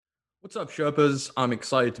What's up, Sherpas? I'm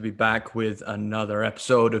excited to be back with another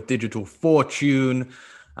episode of Digital Fortune.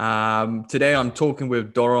 Today, I'm talking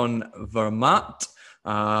with Doron Vermat,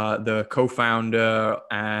 the co-founder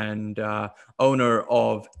and owner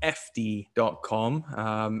of FD.com.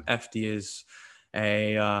 FD is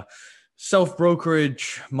a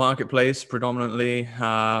self-brokerage marketplace predominantly.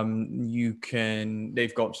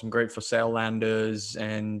 They've got some great for sale landers,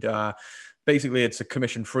 and basically it's a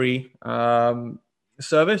commission-free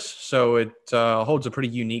service. So it holds a pretty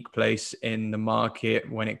unique place in the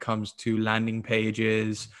market when it comes to landing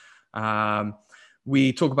pages.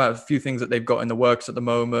 We talk about a few things that they've got in the works at the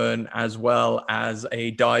moment, as well as a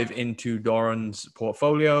dive into Doron's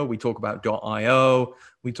portfolio. We talk about .io,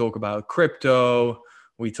 we talk about crypto,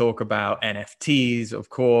 we talk about NFTs, of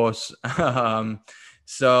course.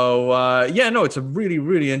 It's a really,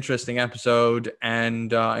 really interesting episode,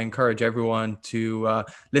 and I encourage everyone to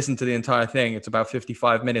listen to the entire thing. It's about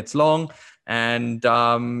 55 minutes long, and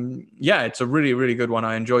it's a really, really good one.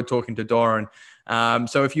 I enjoyed talking to Doron.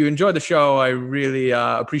 So if you enjoyed the show, I really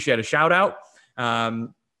appreciate a shout out.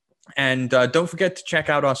 And don't forget to check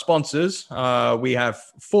out our sponsors. We have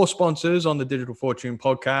 4 sponsors on the Digital Fortune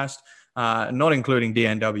podcast, not including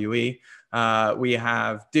DNWE. We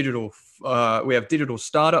have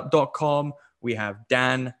digitalstartup.com, we have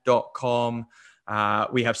dan.com,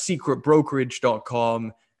 we have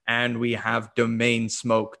secretbrokerage.com, and we have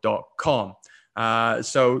domainsmoke.com.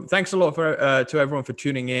 So thanks a lot to everyone for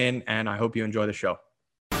tuning in, and I hope you enjoy the show.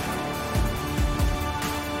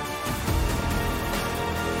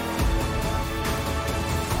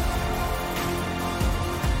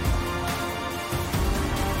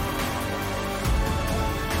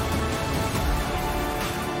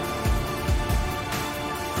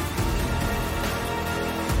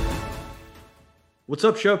 What's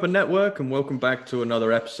up, Sherpa Network, and welcome back to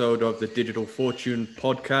another episode of the Digital Fortune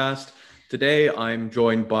podcast. Today, I'm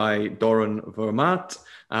joined by Doron Vermat.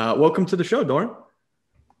 Welcome to the show, Doron.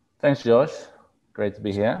 Thanks, Josh. Great to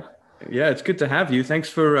be here. Yeah, it's good to have you. Thanks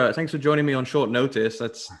for joining me on short notice.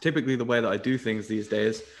 That's typically the way that I do things these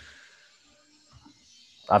days.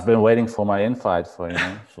 I've been waiting for my invite for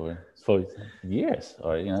years,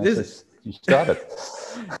 since you started.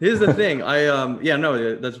 Here's the thing.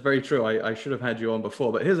 That's very true. I should have had you on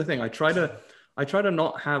before, but here's the thing. I try to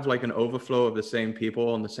not have like an overflow of the same people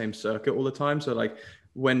on the same circuit all the time. So for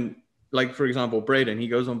example, Braden, he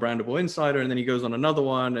goes on Brandable Insider and then he goes on another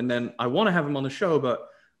one. And then I want to have him on the show, but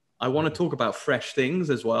I want to talk about fresh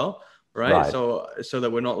things as well. Right. So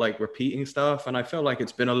that we're not like repeating stuff. And I felt like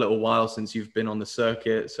it's been a little while since you've been on the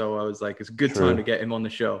circuit. So I was like, it's a good time to get him on the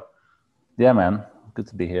show. Yeah, man. Good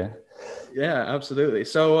to be here. Yeah, absolutely.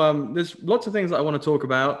 So there's lots of things that I want to talk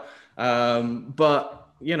about, but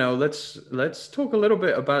let's talk a little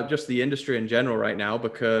bit about just the industry in general right now,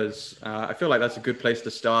 because I feel like that's a good place to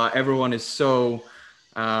start. Everyone is so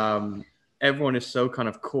kind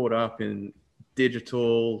of caught up in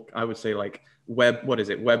digital. I would say like Web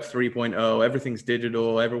 3.0. Everything's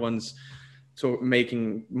digital. Everyone's sort of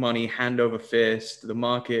making money hand over fist. The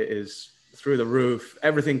market is through the roof.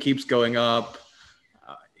 Everything keeps going up.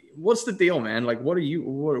 What's the deal, man? Like, what are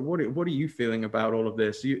you feeling about all of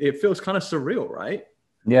this? It feels kind of surreal, right?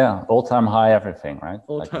 Yeah, all-time high everything, right?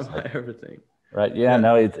 All-time high everything. Right. Yeah.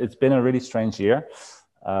 No, it's been a really strange year.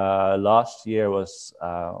 Last year was,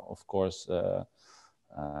 of course,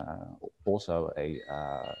 also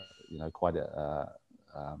quite a.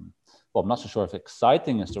 Well, I'm not so sure if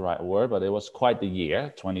exciting is the right word, but it was quite the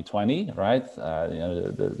year, 2020, right?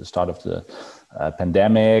 The start of the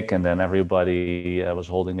pandemic, and then everybody was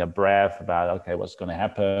holding their breath about, okay, what's going to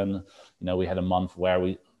happen? We had a month where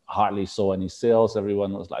we hardly saw any sales.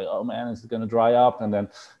 Everyone was like, oh man, is it going to dry up? And then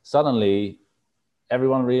suddenly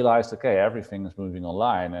everyone realized, okay, everything is moving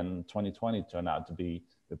online. And 2020 turned out to be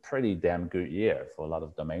a pretty damn good year for a lot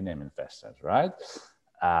of domain name investors, right?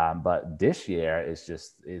 But this year is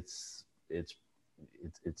just, it's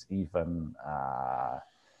even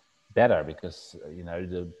better because,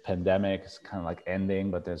 the pandemic is kind of like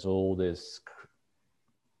ending, but there's all this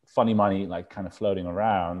funny money like kind of floating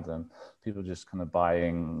around, and people just kind of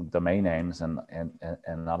buying domain names and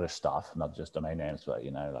other stuff, not just domain names, but,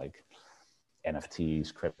 like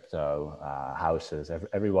NFTs, crypto, houses.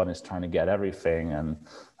 Everyone is trying to get everything and,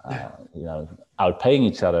 outpaying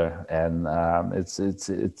each other. And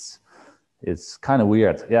it's kind of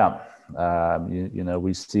weird. Yeah.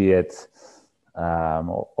 We see it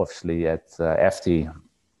obviously at FT,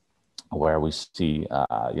 where we see,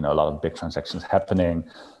 a lot of big transactions happening.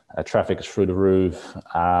 Traffic is through the roof.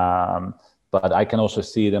 But I can also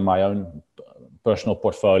see it in my own personal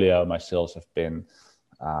portfolio. My sales have been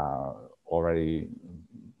already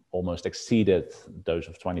almost exceeded those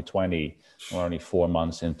of 2020. We're only 4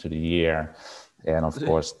 months into the year. And of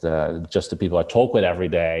course, just the people I talk with every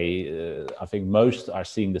day, I think most are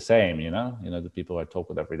seeing the same, the people I talk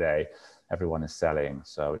with every day, everyone is selling.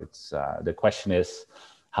 So it's the question is,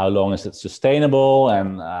 how long is it sustainable?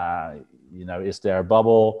 And, is there a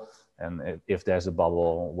bubble? And if there's a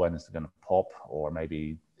bubble, when is it going to pop? Or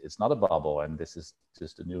maybe it's not a bubble and this is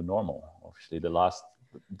just the new normal. Obviously,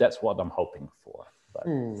 that's what I'm hoping for. But,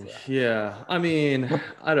 yeah, I mean,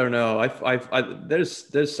 I don't know.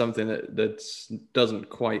 There's something that doesn't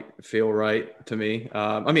quite feel right to me.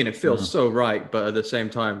 I mean, it feels so right, but at the same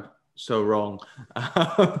time, so wrong.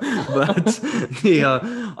 But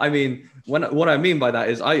I mean, what I mean by that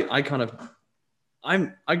is I gotta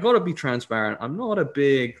be transparent. I'm not a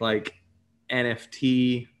big like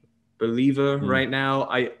NFT believer right now.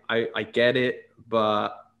 I get it,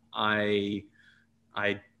 but I'm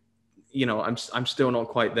still not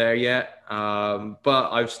quite there yet.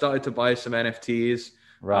 But I've started to buy some NFTs.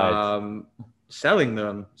 Right. Selling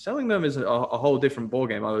them is a whole different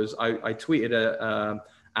ballgame. I tweeted at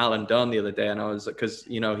Alan Dunn the other day, and I was, because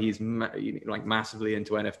he's massively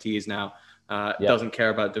into NFTs now. Doesn't care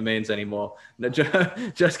about domains anymore. No,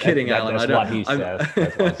 just kidding, Alan. That's what he says.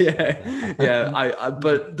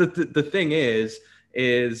 But the thing is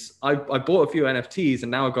I bought a few NFTs,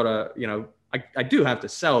 and now I've got to, I do have to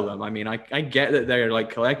sell them. I mean, I get that they're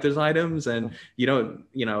like collector's items, and you don't,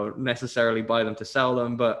 necessarily buy them to sell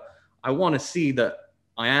them, but I want to see that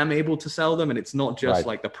I am able to sell them, and it's not just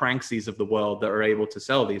like the Pranksies of the world that are able to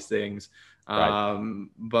sell these things.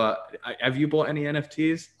 But have you bought any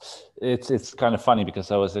NFTs? It's kind of funny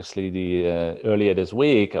because I was actually earlier this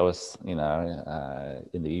week, I was, in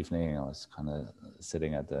the evening, I was kind of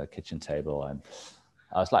sitting at the kitchen table, and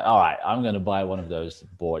I was like, all right, I'm going to buy one of those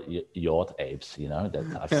bored yacht apes,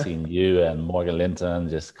 that I've seen you and Morgan Linton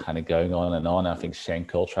just kind of going on and on. I think Shane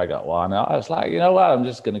Coltrane got one. I was like, you know what? I'm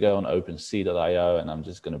just going to go on OpenSea.io and I'm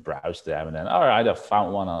just going to browse them. And then, all right, I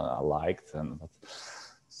found one I liked. And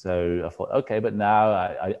so I thought, okay, but now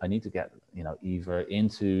I need to get, either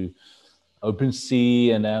into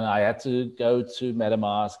OpenSea, and then I had to go to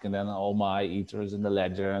MetaMask, and then all my ethers in the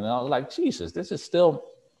ledger. And I was like, Jesus, this is still...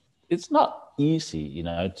 It's not easy,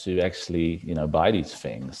 to actually, buy these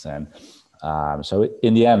things. And so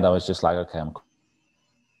in the end, I was just like, okay, I'm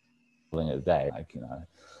calling it a day,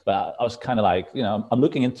 but I was kind of like, I'm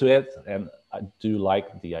looking into it, and I do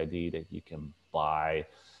like the idea that you can buy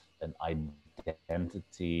an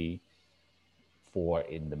identity for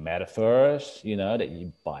in the metaverse, that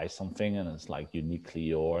you buy something and it's like uniquely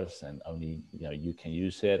yours, and only, you can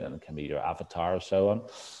use it, and it can be your avatar or so on.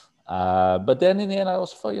 But then in the end, I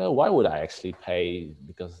also thought, why would I actually pay?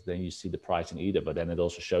 Because then you see the price in Ether, but then it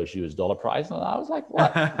also shows US dollar price. And I was like,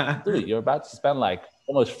 what? Dude, you're about to spend like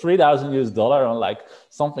almost $3,000 on like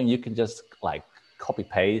something you can just like copy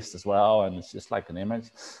paste as well. And it's just like an image.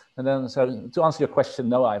 And then, so to answer your question,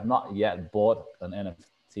 no, I've not yet bought an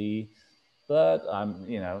NFT, but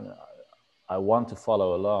I want to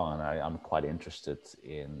follow along, and I'm quite interested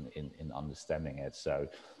in understanding it. So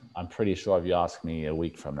I'm pretty sure if you ask me a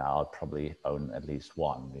week from now, I'll probably own at least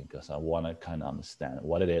one, because I want to kind of understand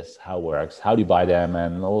what it is, how it works, how do you buy them,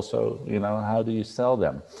 and also, how do you sell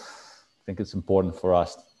them? I think it's important for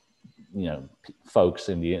us, folks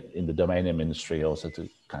in the domain name industry also to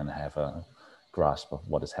kind of have a grasp of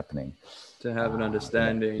what is happening. To have an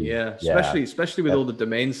understanding, especially with all the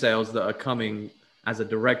domain sales that are coming as a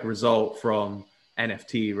direct result from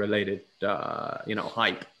NFT related,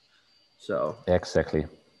 hype. So exactly.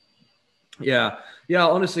 Yeah.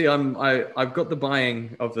 Honestly, I've got the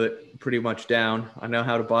buying of it pretty much down. I know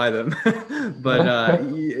how to buy them, but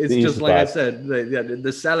it's just like I said,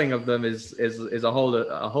 the selling of them is a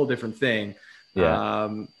whole different thing.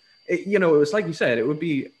 Yeah. It was like you said, it would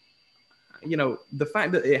be, the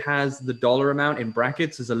fact that it has the dollar amount in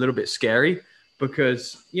brackets is a little bit scary,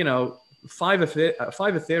 because 5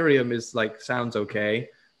 Ethereum is like, sounds okay,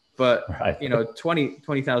 but right.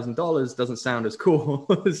 $20,000 doesn't sound as cool.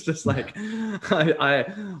 It's just like I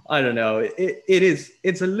don't know.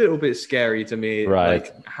 It's a little bit scary to me, right.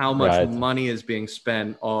 Like how much money is being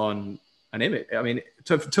spent on an image. I mean,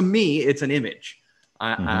 to me, it's an image.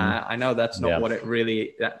 I know that's not what it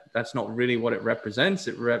really that's not really what it represents.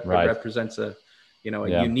 It represents a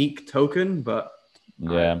unique token, but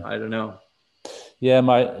I don't know. Yeah,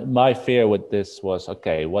 my fear with this was,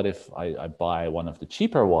 okay, what if I buy one of the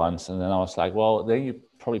cheaper ones? And then I was like, well, then you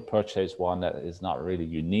probably purchase one that is not really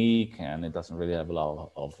unique and it doesn't really have a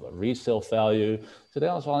lot of resale value. So then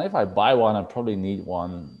I was like, if I buy one, I probably need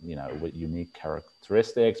one, with unique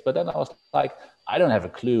characteristics. But then I was like, I don't have a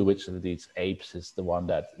clue which of these apes is the one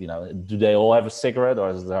that, do they all have a cigarette, or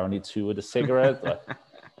is there only two with a cigarette?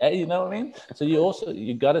 You know what I mean? So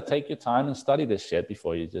you got to take your time and study this shit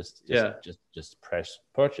before you just press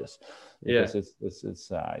purchase, because it's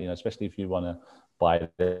especially if you want to buy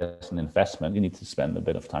this as an investment, you need to spend a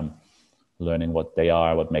bit of time learning what they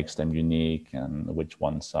are, what makes them unique, and which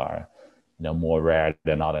ones are more rare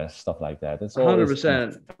than others, stuff like that. It's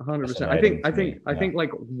 100%. I think like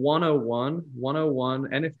 101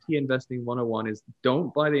 NFT investing 101 is,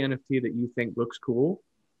 don't buy the NFT that you think looks cool,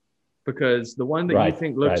 because the one that you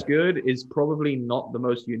think looks good is probably not the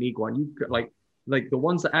most unique one. You like the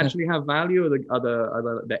ones that actually have value are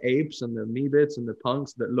the apes and the meebits and the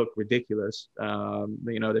punks that look ridiculous.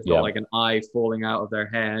 They've got like an eye falling out of their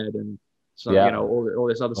head, and so all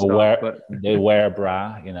this other stuff. But they wear a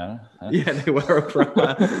bra, Yeah, they wear a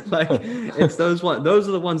bra. Like, it's those are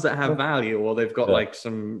the ones that have value, or they've got like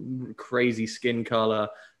some crazy skin color,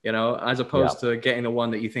 as opposed to getting the one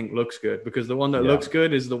that you think looks good, because the one that looks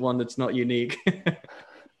good is the one that's not unique.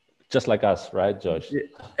 Just like us, right, George?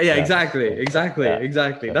 Yeah. Exactly.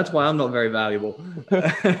 That's why I'm not very valuable. But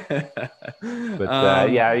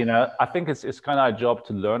I think it's kind of our job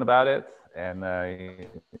to learn about it, and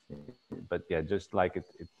but just like it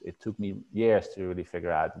took me years to really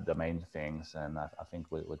figure out the main things, and I think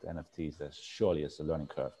with NFTs, there's surely it's a learning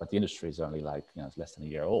curve, but the industry is only like it's less than a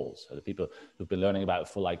year old. So the people who've been learning about it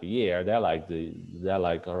for like a year, they're like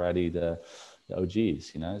already the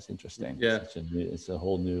OGs. It's interesting. Yeah, it's a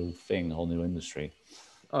whole new thing, a whole new industry.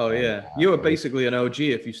 Oh yeah, you were basically an OG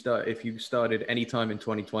if you started anytime in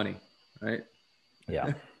 2020, right?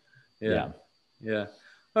 Yeah. Yeah.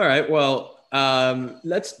 All right. Well,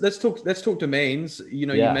 let's talk domains. You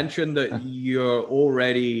mentioned that you're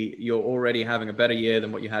already having a better year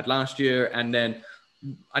than what you had last year, and then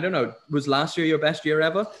I don't know, was last year your best year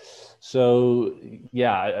ever? So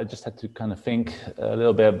I just had to kind of think a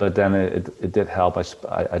little bit, but then it did help. I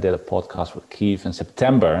did a podcast with Keith in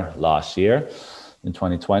September last year, in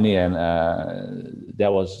 2020, and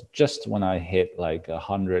that was just when I hit like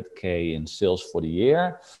 100K in sales for the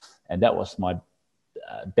year, and that was my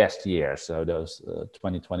best year. So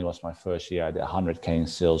 2020 was my first year. I did 100K in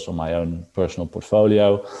sales on my own personal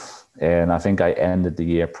portfolio, and I think I ended the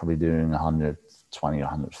year probably doing 120 or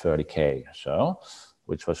 130K or so,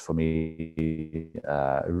 which was for me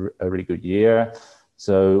a really good year.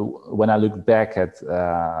 So when I look back at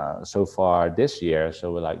so far this year,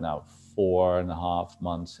 so we're like now 4.5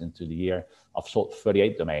 months into the year, I've sold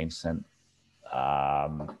 38 domains, and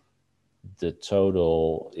the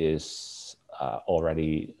total is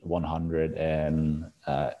already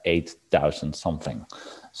 108,000 something.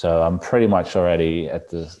 So I'm pretty much already at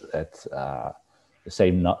the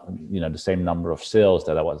same number of sales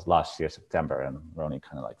that I was last year September, and we're only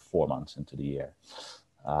kind of like 4 months into the year.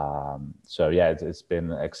 It's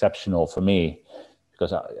been exceptional for me,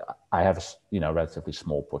 because I have a relatively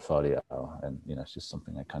small portfolio, and it's just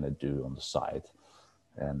something I kind of do on the side,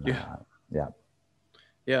 and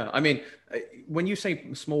I mean, when you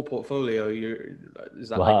say small portfolio, is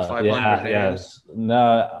that like 500 names?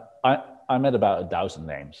 No, I'm at about 1,000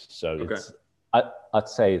 names, so it's I'd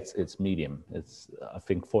say it's medium. I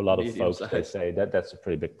think for a lot of folks, they say that's a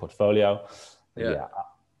pretty big portfolio.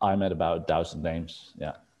 I'm at about 1,000 names.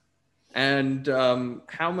 Yeah. And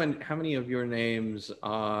how many of your names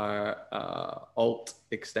are alt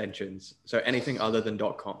extensions? So anything other than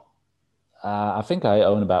 .com? I think I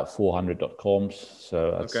own about 400 .coms.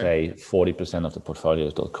 So I'd say 40% of the portfolio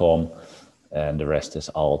is .com, and the rest is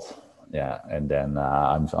alt. Yeah, and then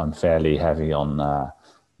I'm fairly heavy on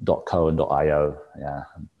 .co and .io.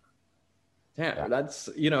 Yeah. That's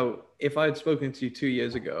if I had spoken to you 2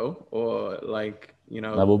 years ago, or like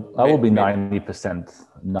I will be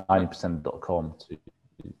 90% .com 2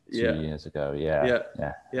 years ago. Yeah,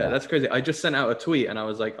 that's crazy. I just sent out a tweet and I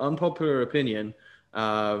was like, unpopular opinion,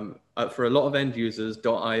 for a lot of end users,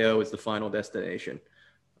 .io is the final destination,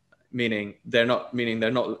 meaning they're not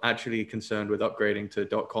actually concerned with upgrading to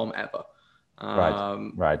 .com ever.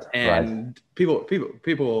 Right.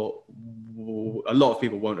 People, a lot of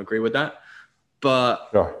people won't agree with that, but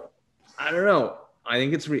I don't know. I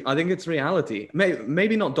think it's reality.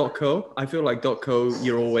 Maybe not .co. I feel like .co,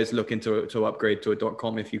 you're always looking to upgrade to a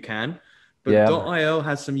 .com if you can, but .io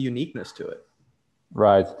has some uniqueness to it.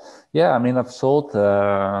 Right. Yeah. I mean, I've sold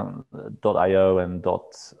 .io and .co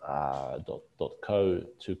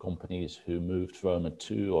to companies who moved from a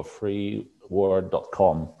 2 or 3 word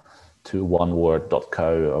 .com to 1 word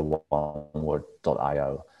 .co or 1 word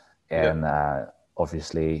 .io, and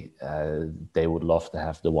obviously they would love to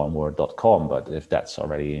have the 1 word .com, but if that's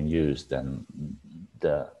already in use, then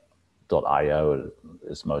the .io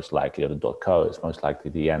is most likely, or the .co is most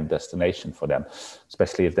likely the end destination for them,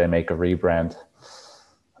 especially if they make a rebrand.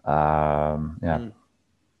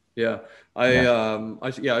 Yeah,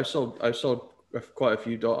 I've sold quite a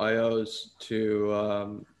few .ios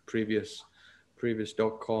to previous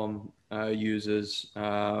 .com users.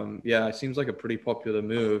 It seems like a pretty popular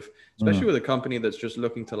move, especially with a company that's just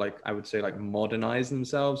looking to, like, I would say, like, modernize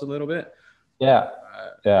themselves a little bit. It's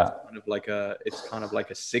kind of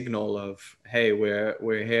like a signal of, hey,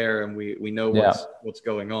 we're here and we know what's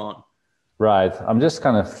going on. Right. I'm just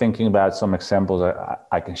kind of thinking about some examples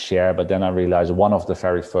I can share, but then I realized one of the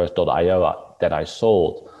very first .io that I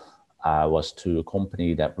sold was to a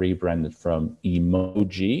company that rebranded from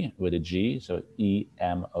Emoji with a G, so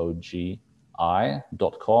EMOGI.com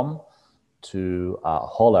to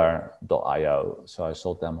Holler.io. So I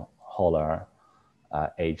sold them Holler,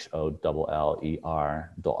 HOLLER.io.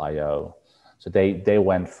 So they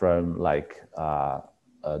went from like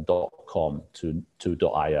 .com to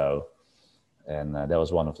 .io. And that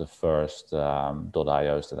was one of the first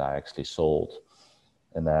 .ios that I actually sold.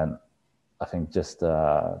 And then I think just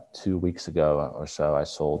 2 weeks ago or so, I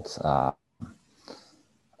sold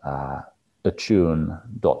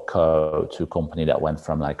Attune.co to a company that went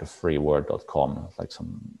from like a freeword.com, like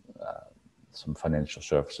some financial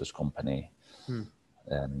services company.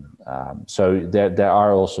 And so there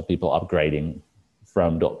are also people upgrading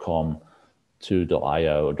from .com to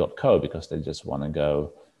 .io or .co because they just want to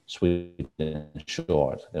go sweet and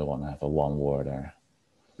short. They want to have a one worder.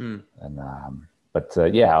 And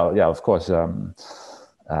of course, a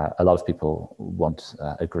lot of people won't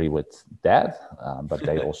agree with that, but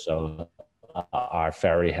they also are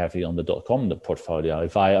very heavy on the .com, the portfolio.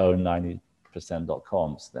 If I own 90%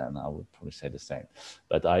 .coms, then I would probably say the same.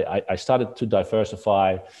 But I started to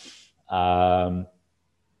diversify around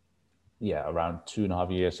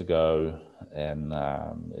 2.5 years ago, and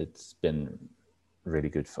it's been really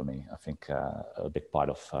good for me. I think a big part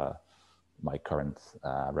of my current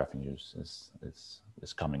revenues is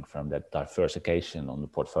coming from that diversification on the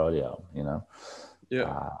portfolio, you know?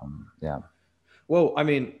 Well, I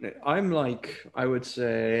mean, I'm like, I would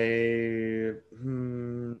say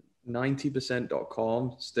 90%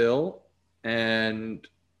 .com still. And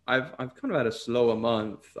I've kind of had a slower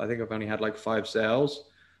month. I think I've only had like 5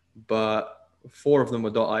 sales, but 4 of them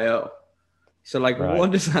were .io. So like, Right.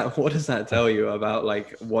 what does that tell you about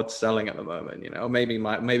like what's selling at the moment? You know, maybe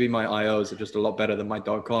my IOs are just a lot better than my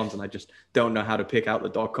 .coms, and I just don't know how to pick out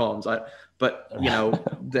the .coms. But you know,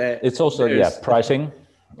 it's also pricing.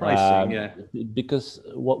 Pricing, Because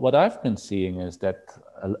what I've been seeing is that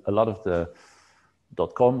a lot of the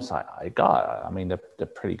 .coms I got, I mean, they're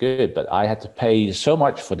pretty good, but I had to pay so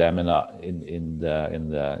much for them in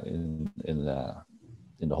the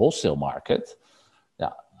wholesale market.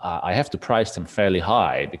 I have to price them fairly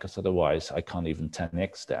high because otherwise I can't even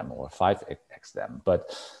 10x them or 5x them.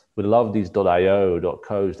 But with a lot of these .io,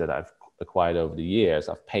 .cos that I've acquired over the years,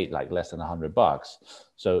 I've paid like less than $100.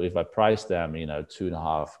 So if I price them, you know,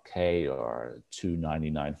 2.5K or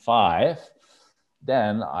 299.5,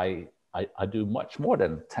 then I do much more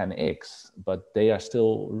than 10x, but they are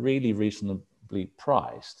still really reasonably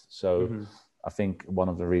priced. So I think one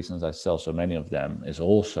of the reasons I sell so many of them is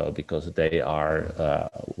also because they are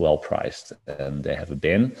well priced and they have a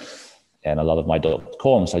bin. And a lot of my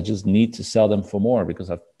 .coms, I just need to sell them for more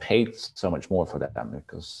because I've paid so much more for them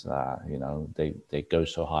because, they go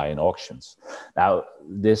so high in auctions. Now,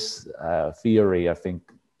 this theory, I think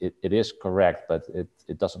it is correct, but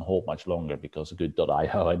it doesn't hold much longer because a good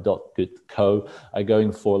 .io and good .co are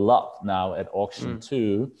going for a lot now at auction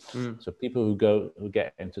too. So people who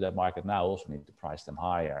get into that market now also need to price them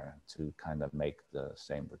higher to kind of make the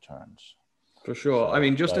same returns. For sure. I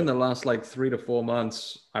mean, just in the last like 3 to 4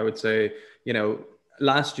 months, I would say, you know,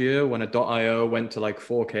 last year when a .io went to like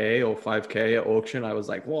 4K or 5K at auction, I was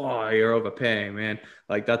like, whoa, you're overpaying, man.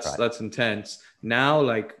 Like that's intense. Now,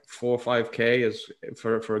 like 4 or 5K is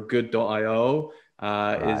for a good .io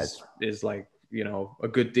is like, you know, a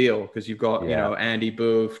good deal because you've got, you know, Andy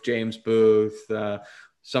Booth, James Booth,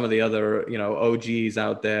 some of the other, you know, OGs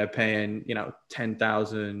out there paying, you know,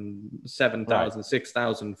 10,000, 7,000,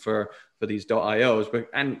 6,000 for these .ios, but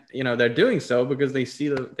you know they're doing so because they see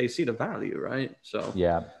the value, right? So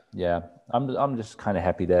I'm just kind of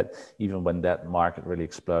happy that even when that market really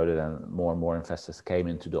exploded and more investors came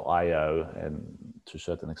into .io and to a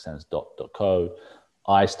certain extent .co,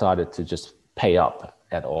 I started to just pay up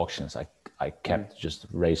at auctions. I kept just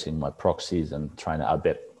raising my proxies and trying to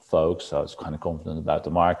outbid folks, so I was kind of confident about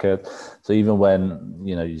the market. So even when,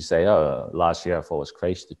 you know, you say, oh, last year I thought it was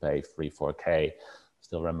crazy to pay 3-4K,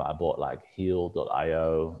 still remember I bought like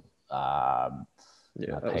Heal.io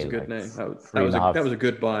Yeah, I that was a paid good like name. three and a half. That was a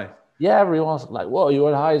good buy. Yeah, everyone's like, "Whoa, you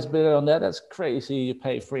were the highest bidder on that? That's crazy! You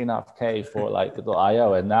pay 3.5K for like the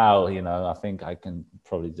 .io." And now, I think I can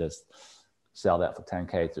probably just sell that for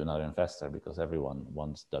 10K to another investor because everyone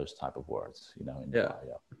wants those type of words, in Yeah,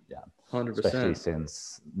 .io. Yeah, 100%. Especially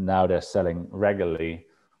since now they're selling regularly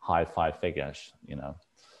high five figures.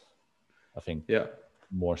 I think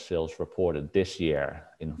more sales reported this year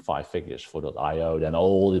in 5 figures for .io than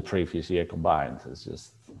all the previous year combined. It's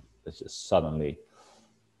just suddenly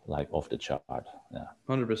like off the chart. Yeah,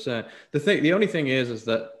 100%. The only thing is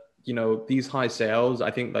that these high sales,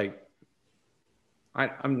 I think like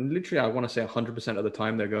I'm literally, I want to say 100% of the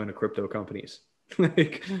time they're going to crypto companies.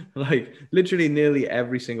 like literally nearly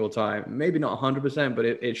every single time. Maybe not 100%, but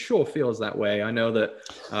it sure feels that way. I know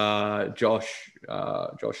that Josh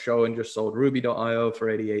Schoen just sold Ruby.io for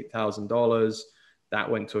 $88,000. That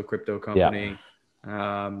went to a crypto company.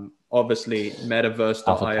 Obviously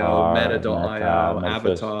Metaverse.io, Meta.io,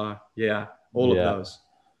 Avatar. Yeah, all of those.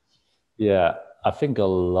 Yeah, I think a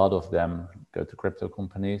lot of them go to crypto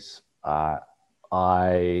companies.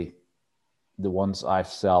 The ones I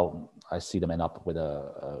sell, I see them end up with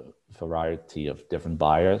a variety of different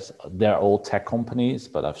buyers. They're all tech companies,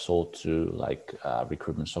 but I've sold to like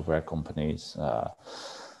recruitment software companies.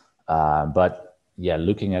 But yeah,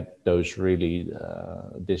 looking at those really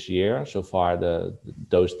this year so far,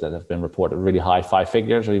 those that have been reported really high 5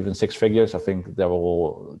 figures or even 6 figures, I think they're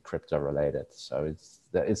all crypto related. So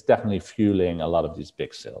it's definitely fueling a lot of these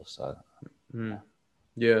big sales.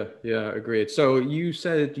 Yeah, agreed. So you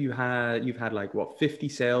said you've had like what, 50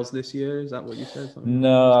 sales this year? Is that what you said?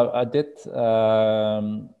 No, I did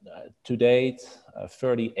to date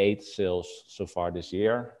 38 sales so far this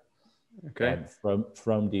year. Okay. And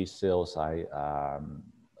from these sales, I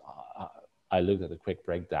looked at a quick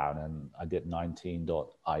breakdown and I did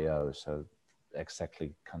 19.io, so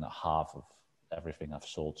exactly kind of half of everything I've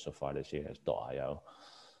sold so far this year is .io.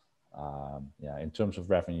 In terms of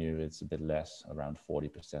revenue, it's a bit less, around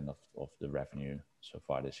 40% of the revenue so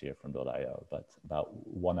far this year from .io, but about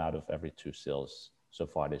 1 out of every 2 sales so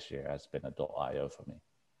far this year has been a .io for me.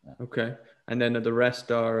 Yeah. Okay. And then the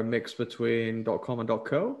rest are a mix between .com and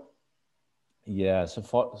 .co? Yeah, so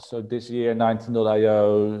this year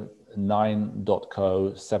 19.io,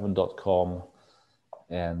 9.co, 7.com,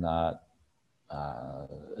 and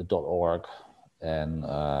 .org, and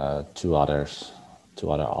two other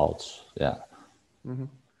alts. Yeah. Mm-hmm.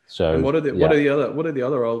 So and what are the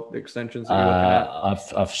other alt extensions that you're looking at?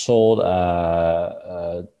 I've sold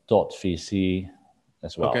 .vc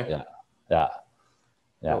as well. Okay. Yeah.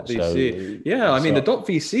 .vc. I mean the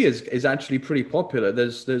 .vc is actually pretty popular.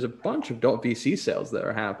 There's a bunch of .vc sales that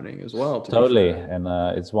are happening as well. Totally, and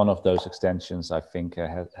it's one of those extensions I think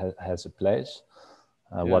has a place.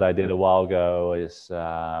 What I did a while ago is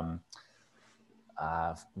from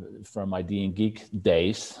my DNGeek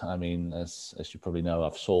days. I mean, as you probably know,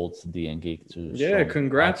 I've sold DNGeek to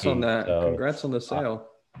congrats IP, on that. so congrats on the sale.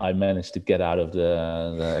 I managed to get out of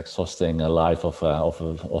the exhausting life of a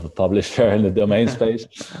publisher in the domain space.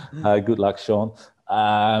 Good luck, Sean.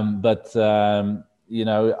 I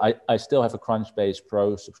still have a Crunchbase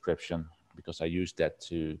Pro subscription because I use that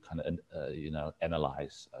to kind of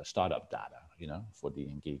analyze startup data, for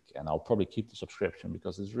DNGeek, and I'll probably keep the subscription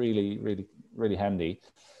because it's really, really, really handy.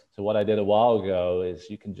 So what I did a while ago is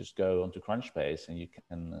you can just go onto Crunchbase and you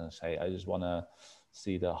can say, I just want to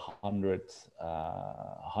see the 100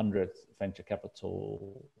 venture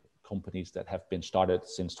capital companies that have been started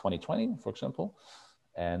since 2020, for example,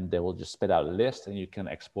 and they will just spit out a list and you can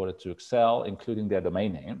export it to Excel, including their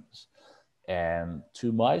domain names. And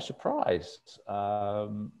to my surprise,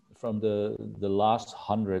 from the last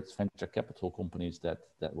 100 venture capital companies that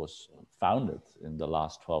was founded in the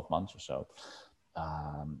last 12 months or so,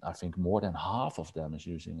 I think more than half of them is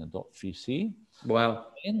using a .vc. Wow.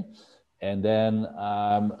 And then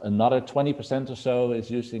another 20% or so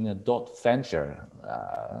is using a .venture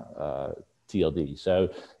TLD. So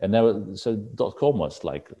 .com was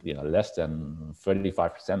like less than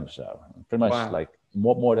 35% or so. Pretty much like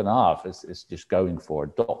more than half is just going for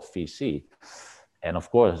 .vc. And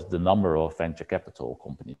of course, the number of venture capital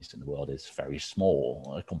companies in the world is very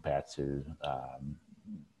small compared to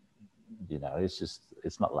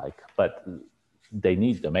it's not like, but they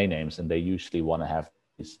need domain names and they usually want to have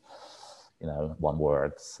these one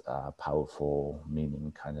word, powerful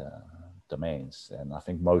meaning kind of domains. And I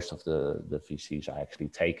think most of the VCs are actually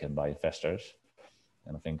taken by investors.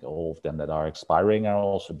 And I think all of them that are expiring are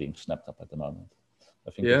also being snapped up at the moment. I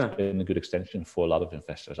think it's been a good extension for a lot of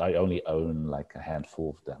investors. I only own like a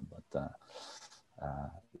handful of them, but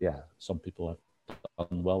some people have done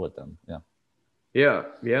done well with them. Yeah. Yeah,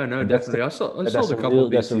 no, And definitely. I saw the couple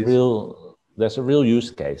of there's a VCs. real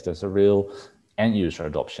use case. There's a real end user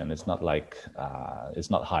adoption. It's not like it's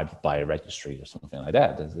not hyped by a registry or something like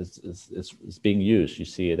that. It's being used. You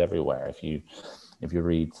see it everywhere. If you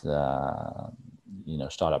read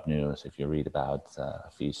startup news, if you read about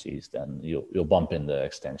VCs, then you'll bump in the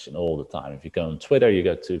extension all the time. If you go on Twitter, you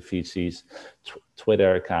go to VC's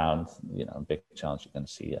Twitter account. Big chance you can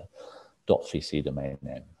see a .vc domain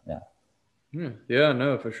name. Yeah,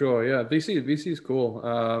 no, for sure. Yeah, VC is cool.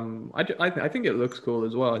 I think it looks cool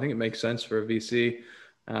as well. I think it makes sense for a VC.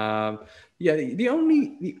 Yeah, the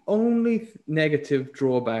only negative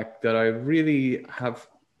drawback that I really have,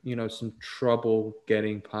 some trouble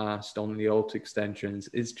getting past on the alt extensions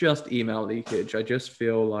is just email leakage. I just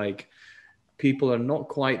feel like people are not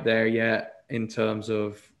quite there yet in terms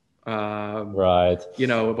of, Right.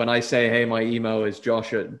 when I say, hey, my email is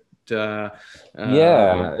Josh at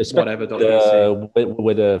especially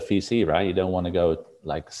with a VC, right? You don't want to go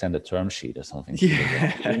like send a term sheet or something.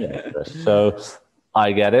 Yeah. So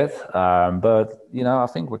I get it, but I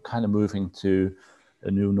think we're kind of moving to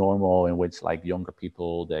a new normal in which like younger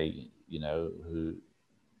people, they who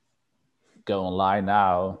go online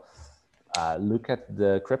now, look at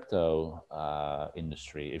the crypto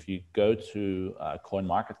industry. If you go to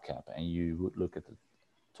CoinMarketCap and you would look at the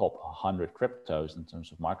top 100 cryptos in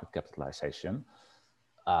terms of market capitalization,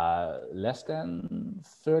 less than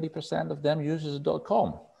 30% of them uses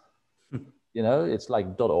 .com. It's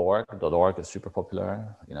like .org. .org is super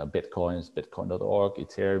popular. Bitcoin is bitcoin.org,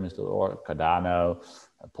 Ethereum is .org, Cardano,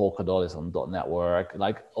 Polkadot is on .network.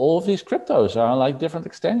 Like all of these cryptos are on like different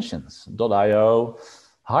extensions. .io,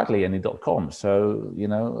 hardly any .com. So a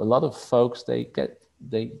lot of folks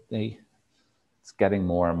it's getting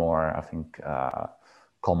more and more, I think,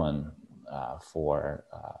 common for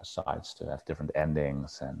sites to have different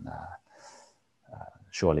endings, and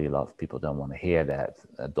surely a lot of people don't want to hear that.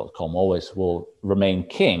 .com always will remain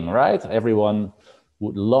king, right? Everyone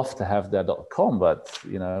would love to have their .com, but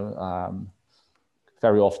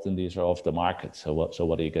very often these are off the market. So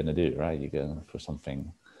what are you going to do, right? You go for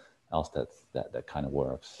something else that kind of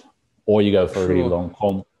works, or you go for a really long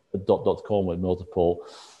 .com with multiple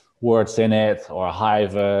words in it, or a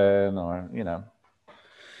hyphen, or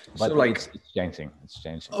But so like it's changing.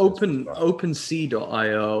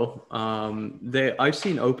 OpenSea.io. I've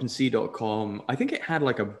seen OpenSea.com. I think it had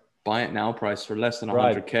like a buy it now price for less than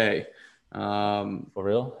 100K. For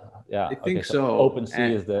real? Yeah, I think so.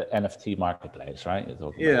 OpenSea is the NFT marketplace, right?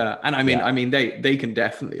 Yeah, and I mean, they can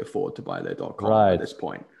definitely afford to buy their .com at this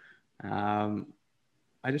point. I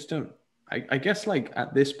just don't. I guess like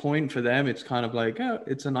at this point for them, it's kind of like, oh,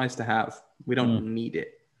 it's a nice to have. We don't need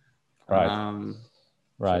it. Right.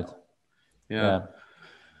 Right. So, yeah.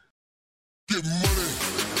 Get money.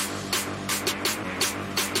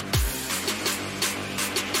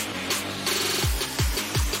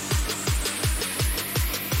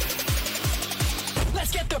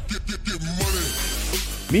 Let's get money.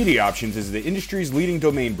 Media Options is the industry's leading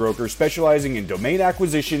domain broker specializing in domain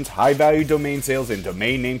acquisitions, high-value domain sales, and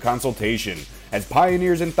domain name consultation. As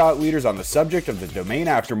pioneers and thought leaders on the subject of the domain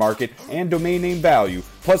aftermarket and domain name value,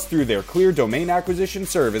 plus through their clear domain acquisition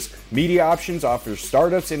service, Media Options offers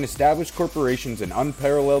startups and established corporations an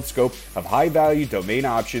unparalleled scope of high-value domain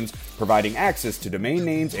options, providing access to domain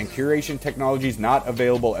names and curation technologies not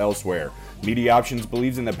available elsewhere. Media Options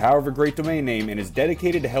believes in the power of a great domain name and is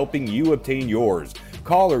dedicated to helping you obtain yours.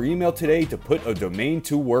 Call or email today to put a domain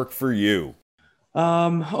to work for you.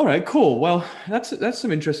 All right, cool. Well, that's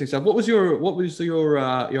some interesting stuff. What was your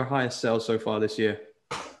highest sale so far this year?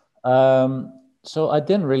 So I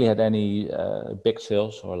didn't really have any big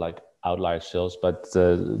sales or like outlier sales, but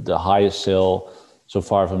the highest sale so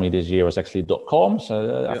far for me this year was actually .com.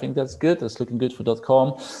 So I think that's good. That's looking good for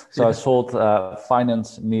 .com. So I sold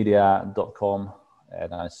financemedia.com,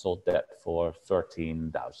 and I sold that for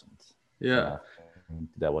 13,000. Yeah.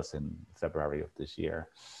 That was in February of this year.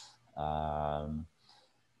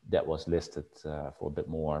 That was listed for a bit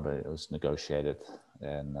more, but it was negotiated.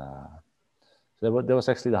 And so that was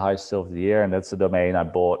actually the highest sale of the year. And that's a domain I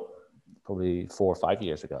bought probably 4 or 5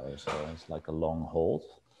 years ago. So it's like a long hold.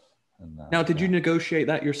 And, now, did you negotiate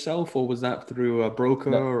that yourself, or was that through a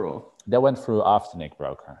broker? Or that went through Afternic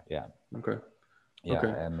broker? Yeah. Okay. Yeah,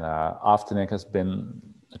 okay. And Afternic has been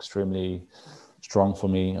extremely strong for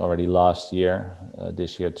me already last year,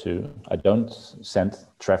 this year too. I don't send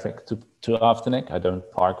traffic to Afternic. I don't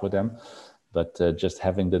park with them, but just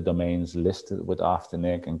having the domains listed with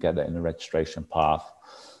Afternic and get that in the registration path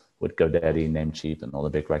with GoDaddy, Namecheap, and all the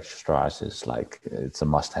big registrars, it's a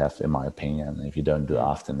must-have in my opinion. If you don't do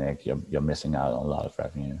Afternic, you're missing out on a lot of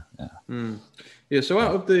revenue. Yeah. Yeah. So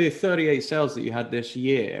out of the 38 sales that you had this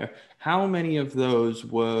year, how many of those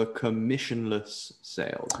were commissionless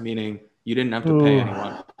sales, meaning you didn't have to pay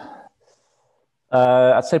anyone?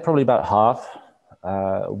 I'd say probably about half.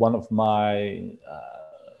 One of my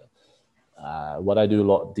what I do a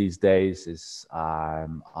lot these days is I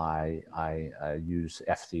use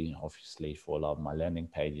FT obviously for a lot of my landing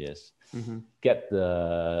pages. Get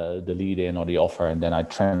the lead in or the offer, and then I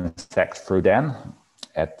transact through them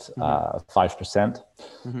at 5%.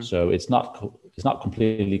 So it's not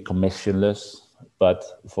completely commissionless, but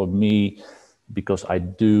for me, because I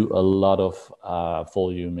do a lot of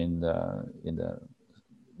volume in the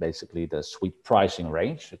basically the suite pricing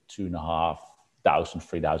range, $2,500,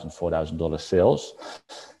 $3,000, $4,000 sales,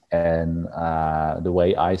 and the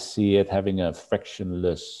way I see it, having a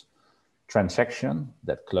frictionless transaction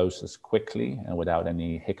that closes quickly and without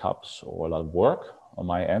any hiccups or a lot of work on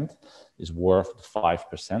my end is worth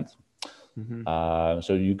 5%.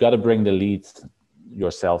 So you got to bring the lead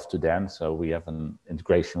yourself to Dan. So we have an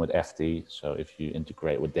integration with FT. So if you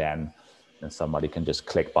integrate with Dan, then somebody can just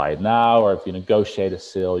click buy it now, or if you negotiate a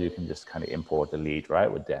sale, you can just kind of import the lead right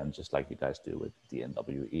with Dan, just like you guys do with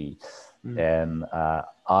DNWE. And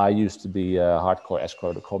I used to be a hardcore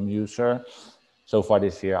escrow.com user. So far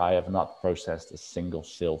this year, I have not processed a single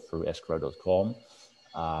sale through escrow.com.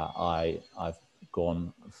 I've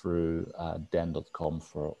gone through Dan.com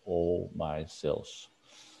for all my sales.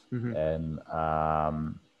 And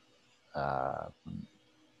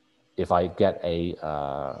if I get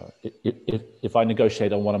if I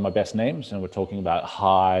negotiate on one of my best names, and we're talking about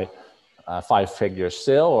high 5-figure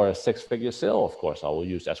sale or a 6-figure sale, of course I will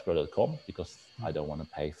use escrow.com, because I don't want to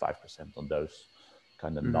pay 5% on those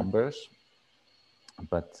kind of numbers.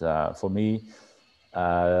 But for me,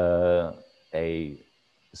 a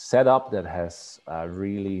setup that has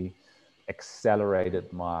really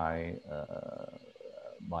accelerated my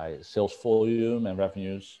my sales volume and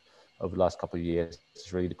revenues over the last couple of years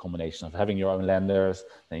is really the combination of having your own lenders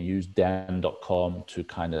and use Dan.com to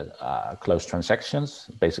kind of close transactions,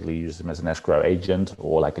 basically use them as an escrow agent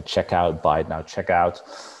or like a checkout, buy it now, checkout,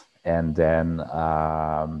 and then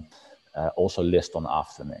also list on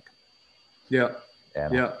Afternic.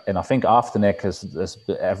 And I think Afternic is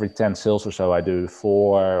every 10 sales or so, I do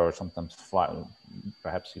 4 or sometimes 5,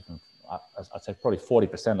 perhaps even, I'd say probably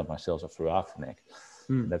 40% of my sales are through Afternic.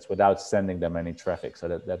 That's without sending them any traffic. So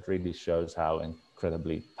that really shows how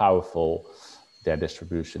incredibly powerful their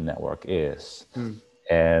distribution network is.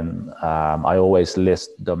 And I always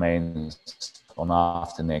list domains on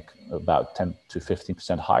Afternic about 10 to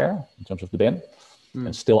 15% higher in terms of the bin.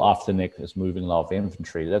 And still Afternic is moving a lot of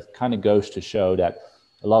inventory. That kind of goes to show that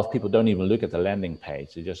a lot of people don't even look at the landing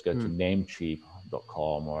page. They just go to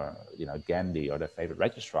Namecheap.com or Gandhi or their favorite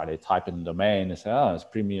registrar. They type in the domain and say, oh, it's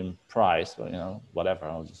premium price, or whatever,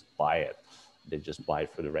 I'll just buy it. They just buy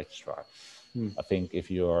it for the registrar. I think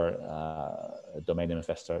if you're a domain name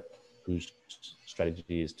investor whose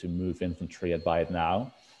strategy is to move inventory and buy it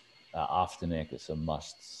now, Afternic is a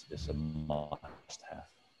must have.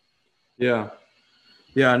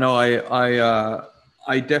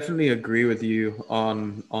 I definitely agree with you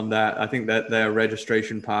on that. I think that their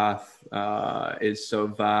registration path is so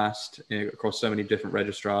vast across so many different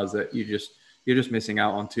registrars that you're just missing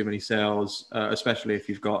out on too many sales, especially if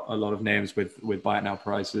you've got a lot of names with buy it now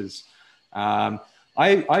prices. I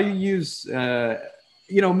use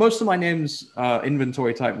most of my names,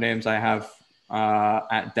 inventory type names, I have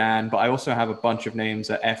at Dan, but I also have a bunch of names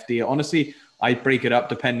at FD. Honestly, I break it up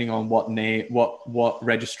depending on what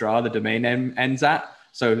registrar the domain name ends at.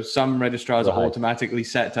 So some registrars are automatically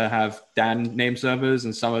set to have Dan name servers,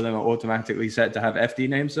 and some of them are automatically set to have FD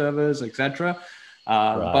name servers, etc.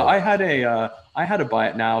 But I had a buy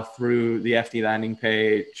it now through the FD landing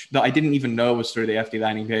page that I didn't even know was through the FD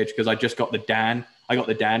landing page, because I just got the Dan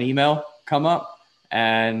email come up,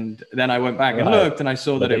 and then I went back and looked, and I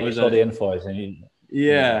saw that it was the invoice, and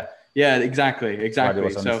Yeah, exactly. Right, it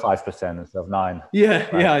was only 5% instead of 9%.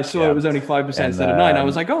 Yeah, I saw it was only 5% instead of 9%. I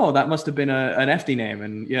was like, oh, that must have been an FD name,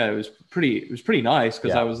 and it was pretty nice,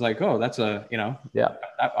 because I was like, oh, that's I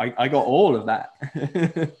got all of that.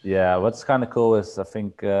 What's kind of cool is I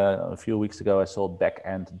think a few weeks ago I sold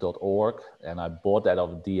backend.org, and I bought that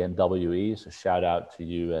off DNWE. So shout out to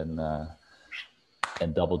you and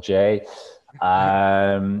Double J.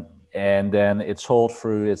 And then it's sold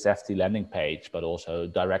through its FT landing page, but also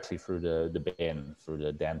directly through the bin, through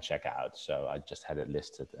the Dan checkout. So I just had it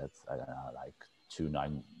listed at, I don't know, like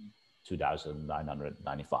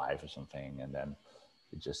 $2,995 or something. And then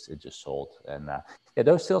it just sold. And yeah,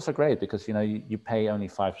 those sales are great because you pay only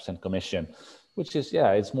 5% commission, which is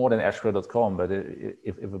it's more than escrow.com. But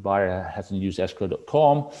if a buyer hasn't used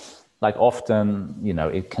escrow.com, like often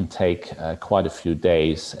it can take quite a few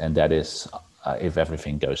days, and that is if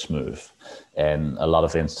everything goes smooth. And a lot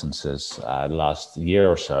of instances last year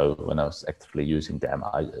or so when I was actively using them,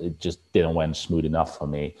 it just didn't went smooth enough for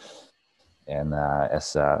me. And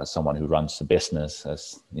as someone who runs a business,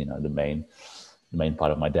 as the main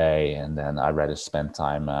part of my day, and then I rather spend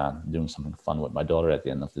time doing something fun with my daughter at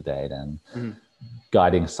the end of the day than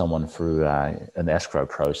guiding someone through an escrow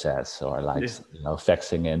process, or like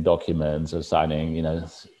faxing in documents or signing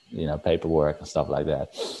paperwork and stuff like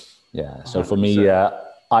that. Yeah. So 100%. For me,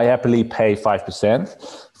 I happily pay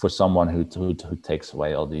 5% for someone who takes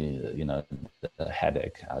away all the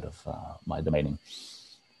headache out of my domaining.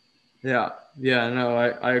 Yeah. No,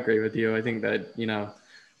 I agree with you. I think that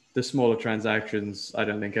the smaller transactions, I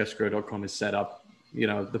don't think escrow.com is set up.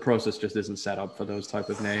 The process just isn't set up for those type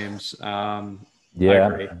of names. I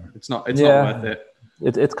agree. It's not worth it.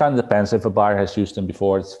 It kind of depends. If a buyer has used them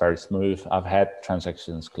before, it's very smooth. I've had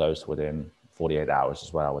transactions closed within 48 hours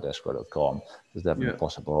as well with escrow.com. It's definitely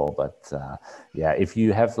possible. But if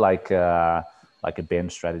you have like a bin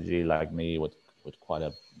strategy like me with quite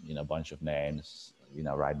a bunch of names,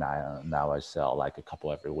 right now I sell like a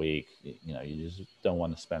couple every week. You just don't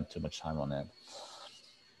want to spend too much time on it.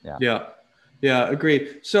 Yeah,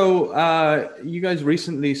 agreed. So you guys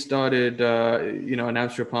recently started,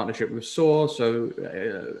 announced your partnership with SOAR. So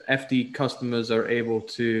FD customers are able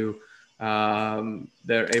to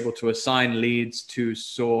assign leads to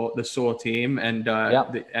the SOAR team, and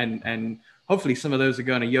and hopefully some of those are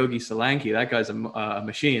going to Yogi Solanki. That guy's a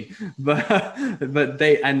machine. But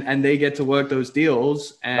they get to work those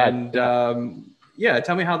deals. And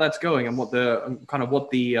tell me how that's going and what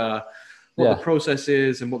the process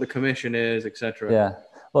is and what the commission is, etc. Yeah.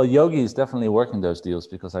 Well, Yogi is definitely working those deals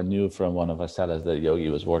because I knew from one of our sellers that Yogi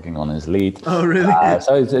was working on his lead. Oh, really?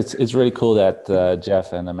 So it's really cool that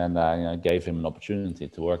Jeff and Amanda gave him an opportunity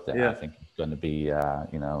to work there. I think it's going to be that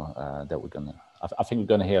we're going to. I think we're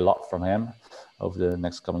going to hear a lot from him over the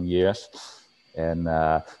next coming years. And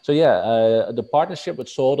the partnership with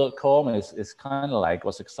Soar.com is kind of like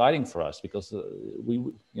what's exciting for us because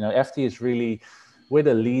FD is really. We're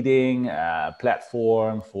the leading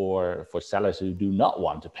platform for sellers who do not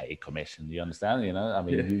want to pay commission. Do you understand? You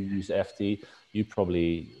use FD, you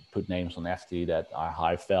probably put names on FD that are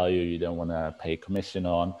high value. You don't want to pay commission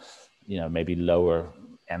on, maybe lower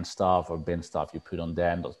end stuff or bin stuff you put on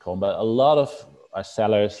Dan.com. But a lot of our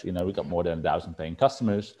sellers, we got more than 1,000 paying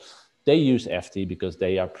customers. They use FD because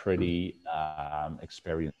they are pretty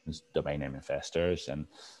experienced domain name investors, and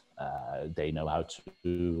they know how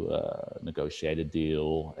to negotiate a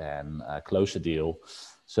deal and close a deal.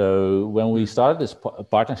 So when we started this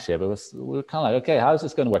partnership, we were kind of like, okay, how is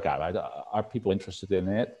this going to work out? Right? Are people interested in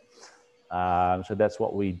it? So that's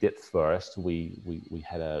what we did first. We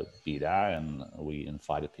had a beta and we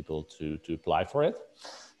invited people to apply for it.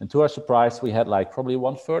 And to our surprise, we had like probably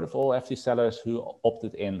 1/3 of all FD sellers who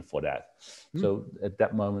opted in for that. So at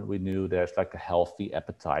that moment, we knew there's like a healthy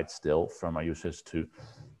appetite still from our users to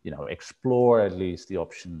explore at least the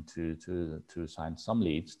option to assign some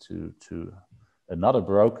leads to another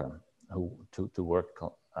broker to work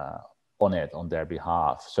on it on their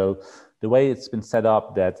behalf. So the way it's been set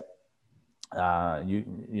up that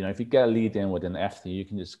if you get a lead in with an FD, you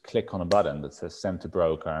can just click on a button that says send to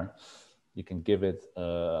broker. You can give it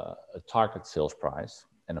a target sales price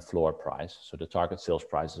and a floor price. So the target sales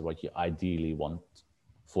price is what you ideally want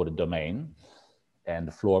for the domain. And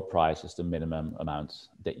the floor price is the minimum amount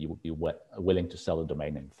that you would be willing to sell the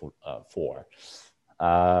domain name for.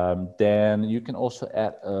 Then you can also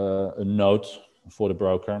add a note for the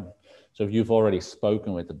broker. So if you've already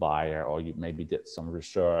spoken with the buyer, or you maybe did some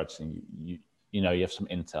research and you have some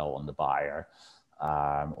intel on the buyer,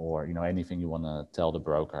 or anything you want to tell the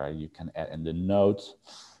broker, you can add in the note.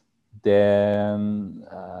 Then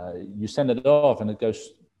you send it off, and it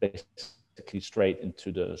goes basically straight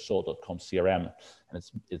into the Soar.com CRM, and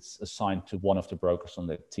it's assigned to one of the brokers on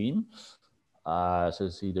the team. So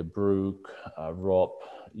it's either Brooke, Rob,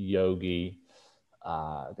 Yogi.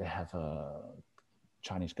 They have a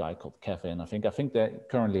Chinese guy called Kevin. I think they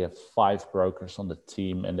currently have 5 brokers on the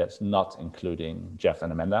team, and that's not including Jeff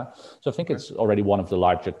and Amanda. So I think it's already one of the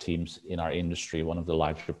larger teams in our industry, one of the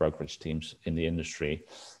larger brokerage teams in the industry.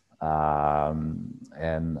 So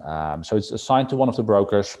it's assigned to one of the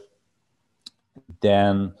brokers.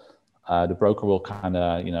 Then the broker will kind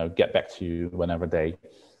of get back to you whenever they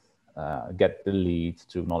get the lead,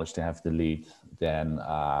 to acknowledge they have the lead. Then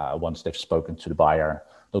once they've spoken to the buyer,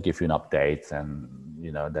 they'll give you an update, and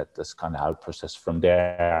that's kind of how it processes from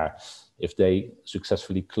there. If they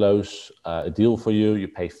successfully close a deal for you, you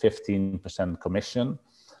pay 15% commission.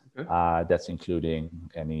 Okay. That's including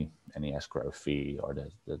any escrow fee, or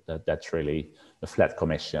that's really a flat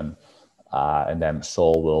commission. And then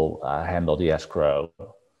Sol will handle the escrow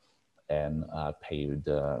and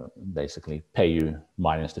basically pay you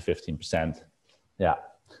minus the 15%. Yeah,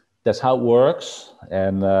 that's how it works.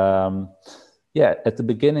 And at the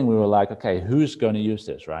beginning we were like, okay, who's going to use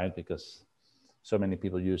this, right? Because so many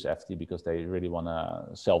people use FT because they really want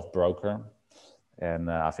to self-broker.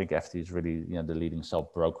 And I think FT is really the leading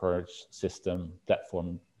self-brokerage system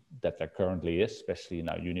platform that there currently is, especially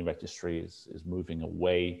now Uniregistry is moving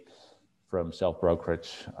away from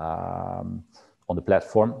self-brokerage on the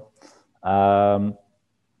platform. And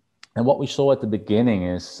what we saw at the beginning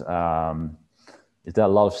is that a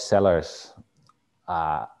lot of sellers,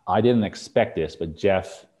 I didn't expect this, but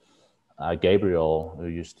Jeff Gabriel, who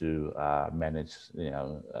used to manage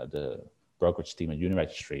the brokerage team at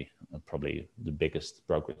Uniregistry, probably the biggest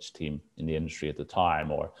brokerage team in the industry at the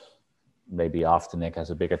time, or maybe Afternic has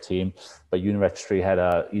a bigger team, but Uniregistry had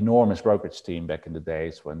an enormous brokerage team back in the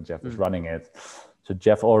days when Jeff was running it. So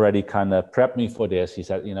Jeff already kind of prepped me for this. He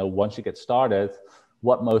said, once you get started,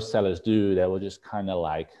 what most sellers do, they will just kind of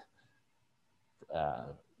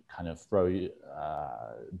throw you,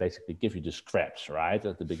 basically give you the scraps right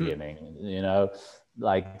at the beginning,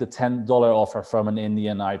 like the $10 offer from an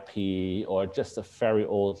Indian IP, or just a very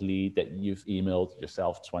old lead that you've emailed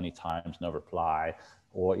yourself 20 times, no reply,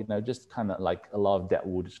 or, just kind of like a lot of dead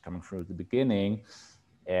wood is coming through at the beginning.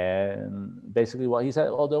 And basically what he said,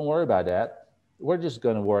 well, don't worry about that. We're just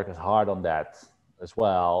going to work as hard on that as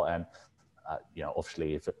well. And,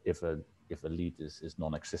 obviously if a lead is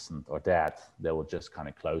non-existent or dead, they will just kind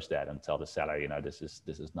of close that and tell the seller, this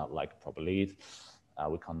is not like a proper lead.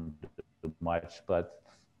 We can't do much, but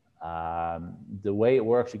the way it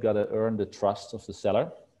works, you got to earn the trust of the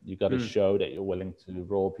seller. You got to show that you're willing to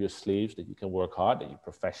roll up your sleeves, that you can work hard, that you're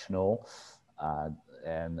professional,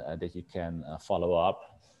 and that you can follow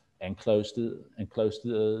up and close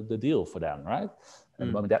the deal for them, right?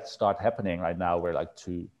 And when that start happening right now, we're like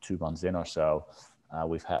two months in or so.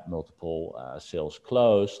 We've had multiple sales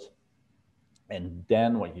closed, and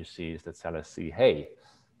then what you see is that sellers see, hey,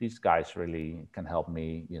 these guys really can help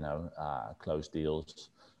me, close deals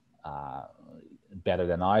better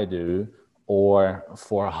than I do, or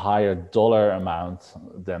for a higher dollar amount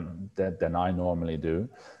than I normally do.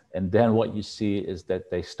 And then what you see is that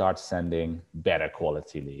they start sending better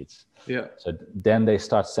quality leads. Yeah. So then they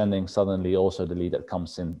start sending suddenly also the lead that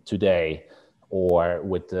comes in today, or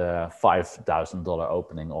with the $5,000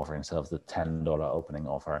 opening offer instead of the $10 opening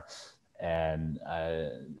offer. And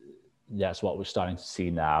that's what we're starting to see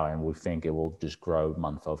now. And we think it will just grow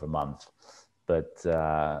month over month. But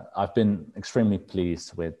I've been extremely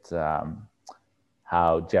pleased with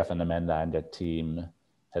how Jeff and Amanda and their team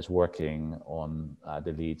has working on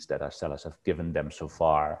the leads that our sellers have given them so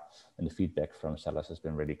far. And the feedback from sellers has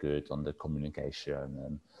been really good on the communication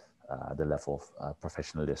and the level of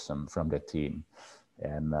professionalism from their team.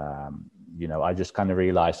 And, I just kind of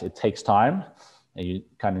realized it takes time, and you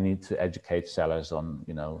kind of need to educate sellers on,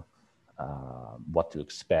 what to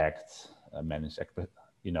expect, manage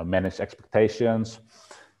expectations,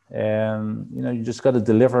 and, you just got to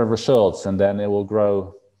deliver results, and then it will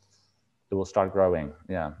grow. It will start growing.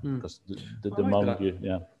 Yeah. Because the moment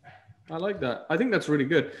I like that. I think that's really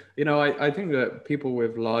good. I think that people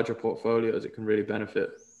with larger portfolios, it can really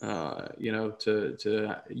benefit,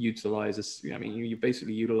 to utilize this. I mean, you're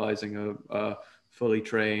basically utilizing a fully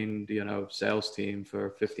trained, sales team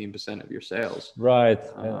for 15% of your sales. Right.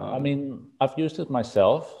 I mean, I've used it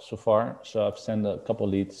myself so far. So I've sent a couple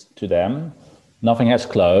leads to them. Nothing has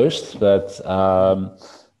closed, but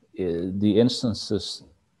the instances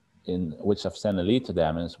in which I've sent a lead to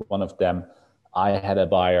them is one of them. I had a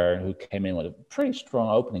buyer who came in with a pretty strong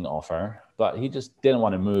opening offer, but he just didn't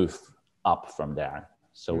want to move up from there.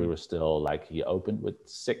 So we were still like, he opened with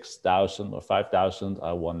 6,000 or 5,000.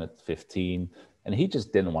 I wanted 15, and he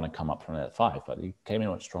just didn't want to come up from that 5, but he came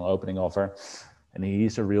in with a strong opening offer, and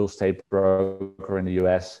he's a real estate broker in the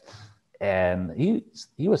US. And he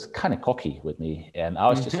was kind of cocky with me. And I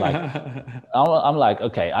was just like, I'm like,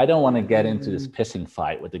 okay, I don't want to get into this pissing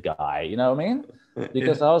fight with the guy. You know what I mean?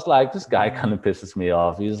 Because I was like, this guy kind of pisses me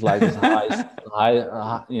off. He's like this high,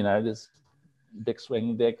 this big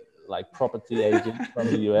swinging dick, like property agent from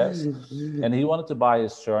the US, and he wanted to buy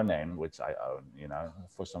his surname, which I own. You know,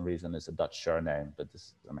 for some reason it's a Dutch surname, but this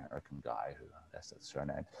is an American guy who has that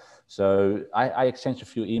surname. So I exchanged a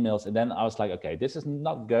few emails, and then I was like, okay, this is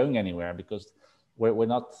not going anywhere because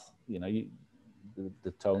we're not, you know,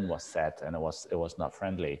 the tone was set and it was not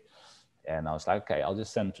friendly. And I was like, okay, I'll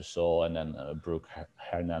just send it to Saul, and then Brooke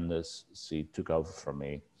Hernandez, she took over from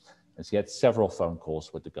me. And she had several phone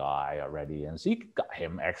calls with the guy already, and she got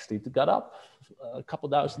him actually to get up a couple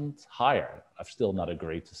thousand higher. I've still not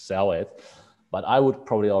agreed to sell it, but I would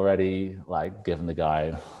probably already like given the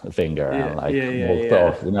guy a finger and like walked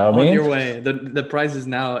off. You know what I mean? On your way. The price is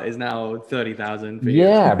now 30,000 for you.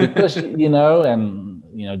 Yeah, because you know, and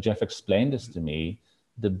you know, Jeff explained this to me.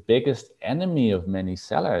 The biggest enemy of many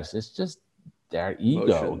sellers is just their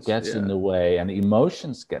ego gets in the way, and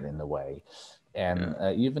emotions get in the way. And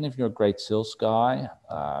even if you're a great sales guy,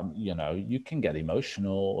 you know, you can get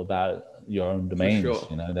emotional about your own domains. Sure.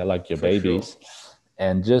 You know, they're like your babies. Sure.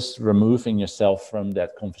 And just removing yourself from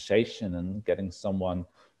that conversation and getting someone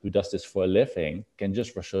who does this for a living can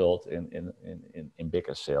just result in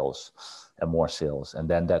bigger sales and more sales. And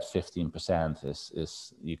then that 15%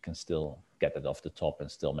 is you can still get it off the top and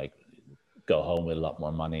still go home with a lot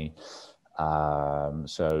more money.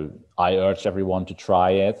 So I urge everyone to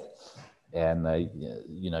try it. And,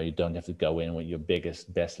 you know, you don't have to go in with your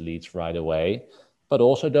best leads right away, but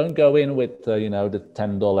also don't go in with, you know, the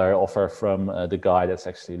 $10 offer from the guy that's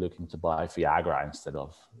actually looking to buy Viagra instead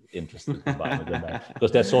of interested in buying a domain,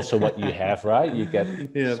 because that's also what you have, right? You get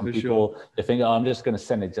some people, they think, oh, I'm just going to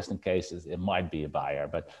send it just in case it might be a buyer,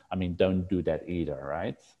 but I mean, don't do that either,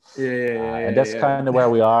 right? And that's kind of where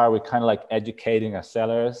we are. We're kind of like educating our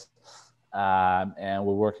sellers. And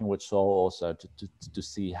we're working with Saul also to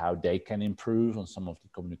see how they can improve on some of the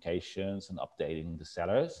communications and updating the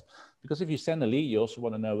sellers. Because if you send a lead, you also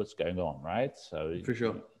want to know what's going on, right? So for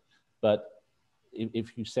sure. But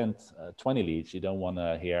if you send 20 leads, you don't want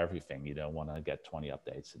to hear everything. You don't want to get 20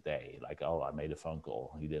 updates a day. Like, oh, I made a phone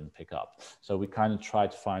call, he didn't pick up. So we kind of try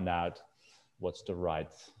to find out what's the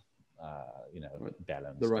right, you know,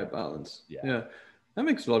 balance. The right balance. Yeah, that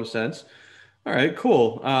makes a lot of sense. All right,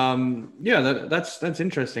 cool. That's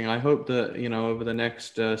interesting. I hope that, you know, over the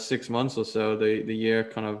next 6 months or so, the year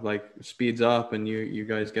kind of like speeds up and you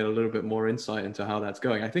guys get a little bit more insight into how that's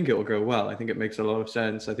going. I think it will go well. I think it makes a lot of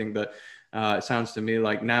sense. I think that it sounds to me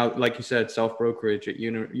like now, like you said, self-brokerage at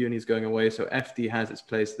uni is going away. So FD has its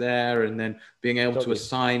place there, and then being able to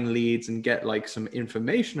assign leads and get like some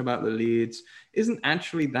information about the leads isn't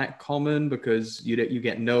actually that common, because you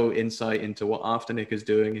get no insight into what Afternic is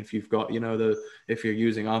doing if you've got, you know, if you're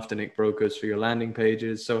using Afternic brokers for your landing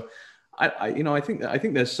pages. So I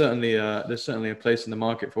think there's certainly a place in the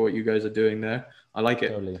market for what you guys are doing there. I like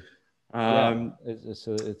it. Totally.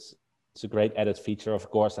 It's a great added feature. Of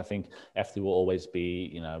course, I think FD will always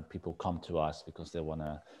be, you know, people come to us because they want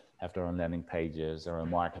to have their own landing pages, their own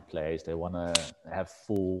marketplace. They want to have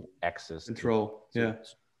full access control to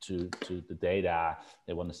the data.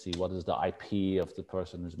 They want to see what is the IP of the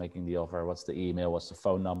person who's making the offer, what's the email, what's the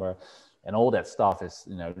phone number, and all that stuff is,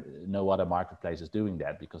 you know, no other marketplace is doing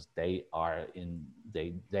that, because they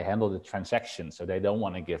handle the transaction. So they don't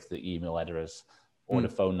want to give the email address or the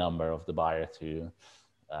phone number of the buyer to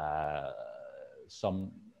some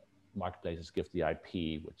marketplaces give the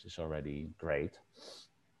IP, which is already great.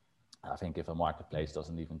 I think if a marketplace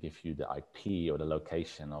doesn't even give you the IP or the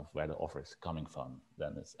location of where the offer is coming from,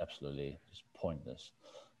 then it's absolutely just pointless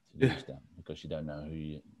to use them, because you don't know who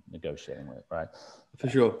you're negotiating with, right? For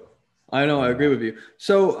sure. I know, I agree with you.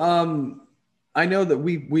 So I know that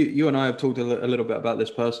you and I have talked a little bit about this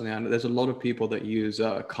personally, and there's a lot of people that use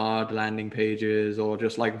card landing pages or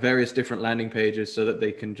just like various different landing pages so that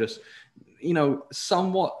they can just, you know,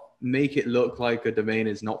 somewhat make it look like a domain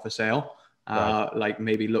is not for sale. Right. Like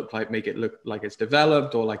make it look like it's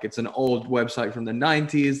developed, or like it's an old website from the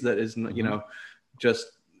 90s that is, you know,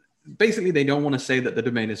 just basically they don't want to say that the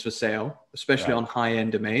domain is for sale, especially on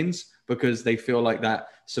high-end domains, because they feel like that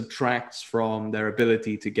subtracts from their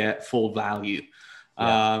ability to get full value.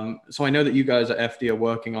 So I know that you guys at FD are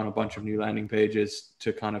working on a bunch of new landing pages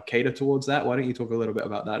to kind of cater towards that. Why don't you talk a little bit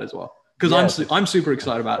about that as well? Because I'm super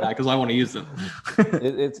excited about that, because I want to use them.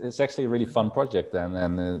 It's actually a really fun project,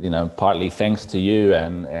 and you know, partly thanks to you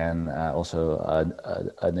and also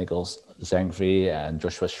Nicholas Zangri and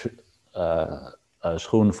Joshua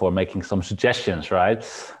Schoen for making some suggestions, right?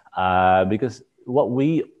 Because what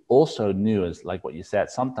we also knew is, like what you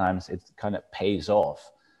said, sometimes it kind of pays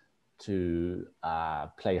off to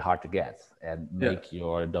play hard to get and make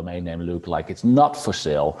your domain name look like it's not for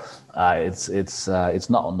sale. It's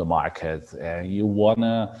not on the market. You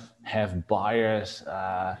wanna have buyers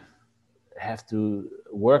have to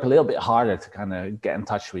work a little bit harder to kind of get in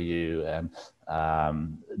touch with you, and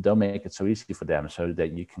don't make it so easy for them, so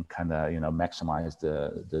that you can kind of maximize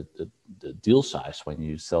the deal size when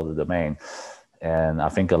you sell the domain. And I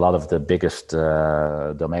think a lot of the biggest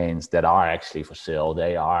domains that are actually for sale,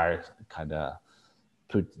 they are kind of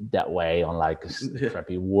put that way on like a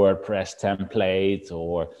crappy WordPress template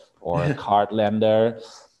or a card lender.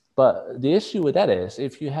 But the issue with that is,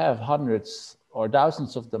 if you have hundreds or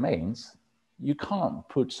thousands of domains, you can't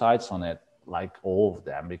put sites on it like all of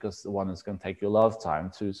them, because the one is going to take you a lot of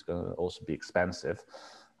time, two, it's going to also be expensive.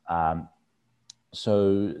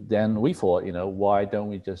 So then we thought, why don't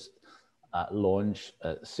we just launch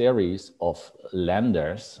a series of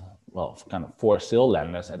lenders, well, kind of for sale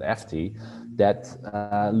lenders at FT that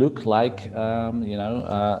look like,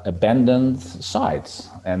 abandoned sites.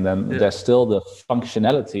 And then there's still the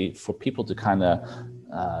functionality for people to kind of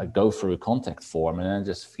go through a contact form and then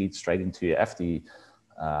just feed straight into your FT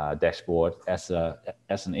dashboard as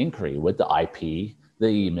an inquiry with the IP, the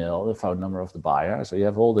email, the phone number of the buyer. So you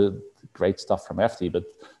have all the great stuff from FT, but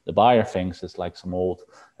the buyer thinks it's like some old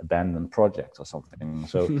abandoned project or something.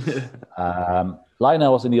 So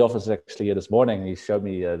Lionel was in the office actually this morning, and he showed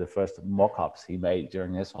me the first mock-ups he made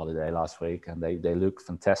during his holiday last week, and they look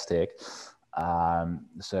fantastic.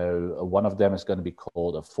 So one of them is going to be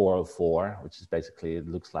called a 404, which is basically, it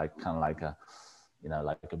looks like kind of like a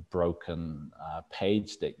like a broken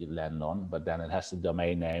page that you land on, but then it has the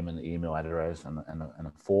domain name and the email address and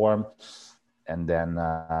a form. And then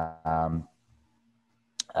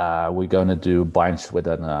we're going to do binds with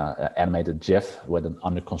an animated GIF with an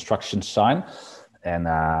under construction sign. And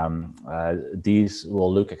these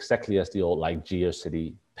will look exactly as the old like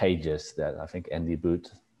GeoCity pages that I think Andy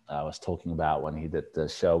Booth was talking about when he did the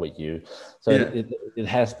show with you. So it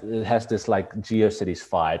has this like GeoCities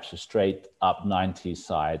vibe, so straight up 90s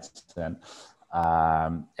sites. And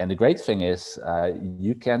the great thing is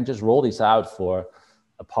you can just roll these out for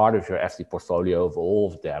a part of your FT portfolio of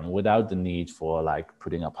all of them without the need for like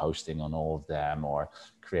putting up hosting on all of them or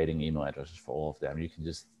creating email addresses for all of them. You can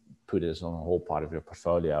just put this on a whole part of your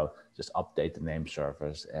portfolio, just update the name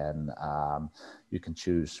servers, and you can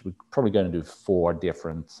choose. We're probably going to do 4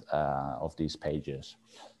 different of these pages,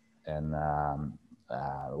 and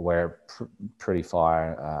we're pretty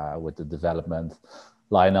far with the development.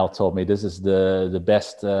 Lionel told me this is the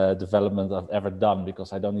best development I've ever done,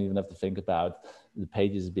 because I don't even have to think about the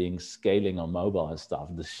pages being scaling on mobile and stuff.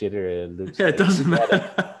 The shitter it looks. Yeah, it doesn't matter.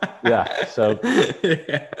 Yeah, so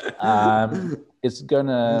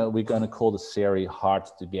we're gonna call the series Hard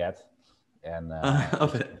to Get, and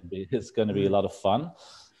it's gonna be a lot of fun.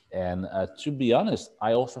 And to be honest,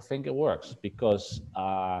 I also think it works, because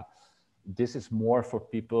this is more for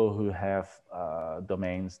people who have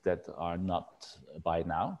domains that are not by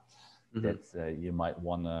now, that you might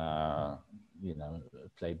want to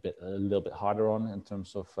play a little bit harder on, in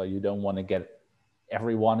terms of you don't want to get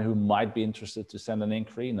everyone who might be interested to send an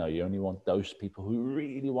inquiry. No, you only want those people who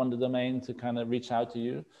really want the domain to kind of reach out to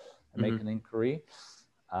you and make an inquiry.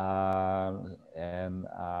 I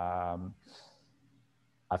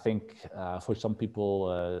think for some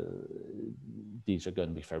people, these are going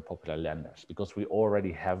to be very popular lenders, because we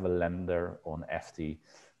already have a lender on FT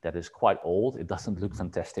that is quite old. It doesn't look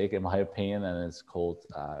fantastic in my opinion, and it's called,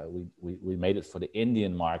 we made it for the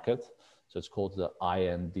Indian market. So it's called the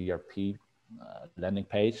INDRP landing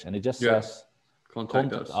page, and it just says,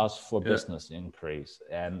 contact us for business inquiries.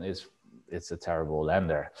 And it's a terrible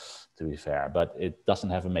lender, to be fair, but it doesn't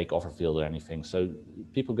have a make offer field or anything. So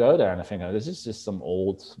people go there and I think, oh, this is just some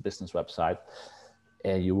old business website.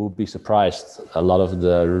 And you will be surprised, a lot of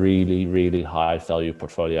the really, really high value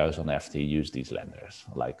portfolios on FT use these lenders,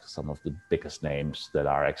 like some of the biggest names that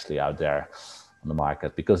are actually out there on the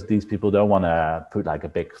market, because these people don't want to put like a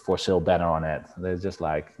big for sale banner on it. They're just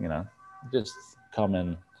like, just come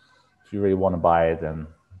in. If you really want to buy it, then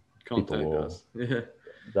contact us. Yeah.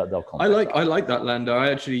 They'll contact us. I like that lender. I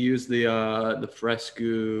actually use the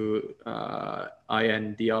Fresco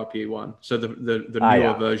INDRP one. So the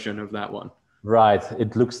newer version of that one. Right.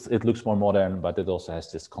 It looks more modern, but it also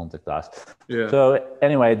has this contact us. Yeah. So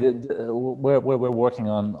anyway, we're working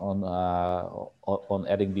on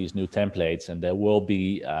adding these new templates, and they will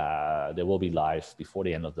be live before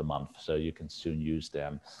the end of the month, so you can soon use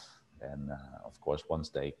them. And of course, once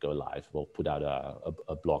they go live, we'll put out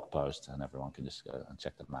a blog post, and everyone can just go and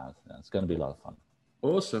check them out. And it's going to be a lot of fun.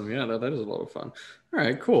 Awesome. Yeah, that is a lot of fun. All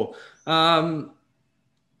right, cool.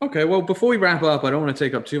 Okay, well, before we wrap up, I don't want to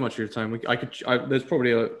take up too much of your time. There's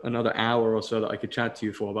probably another hour or so that I could chat to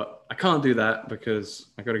you for, but I can't do that because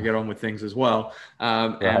I got to get on with things as well.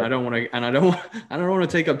 And I don't want to, and I don't want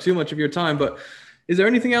to take up too much of your time. But is there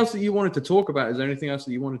anything else that you wanted to talk about? Is there anything else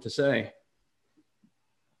that you wanted to say?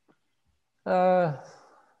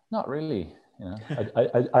 Not really. You know,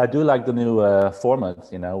 I do like the new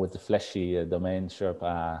format, you know, with the flashy domain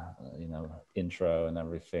Sherpa, you know, intro and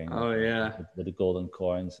everything. Oh yeah, with the golden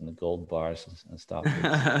coins and the gold bars and stuff.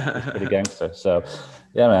 It's pretty gangster. So,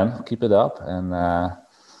 yeah, man, keep it up and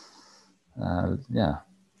yeah.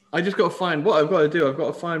 I just got to find what I've got to do. I've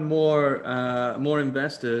got to find more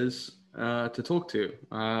investors to talk to,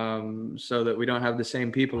 so that we don't have the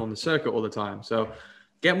same people on the circuit all the time. So.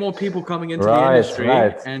 Get more people coming into the industry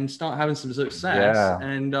and start having some success. Yeah.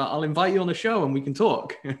 And I'll invite you on the show and we can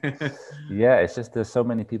talk. Yeah, it's just there's so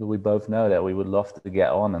many people we both know that we would love to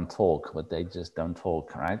get on and talk, but they just don't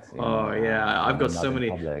talk, right? Yeah, I've got so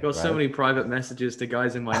many private messages to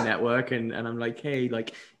guys in my network, and I'm like, hey,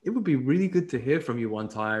 like it would be really good to hear from you one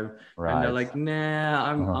time. Right. And they're like, nah,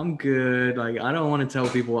 I'm good. Like I don't want to tell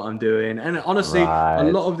people what I'm doing. And honestly, a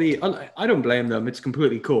lot of I don't blame them. It's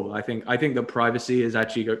completely cool. I think that privacy is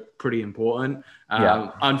actually pretty important.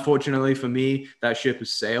 Unfortunately for me, that ship has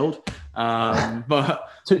sailed. But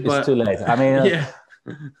it's too late. I mean, yeah.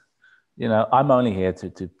 You know, I'm only here to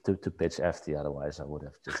pitch FT. Otherwise, I would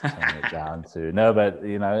have just turned it down to no. But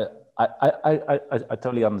you know, I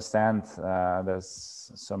totally understand.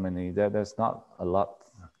 There's so many. There's not a lot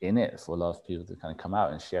in it for a lot of people to kind of come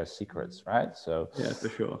out and share secrets, right? So yeah, for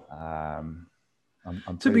sure.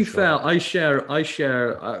 To be fair, I share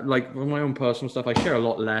like with my own personal stuff. I share a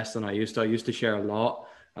lot less than I used to. I used to share a lot.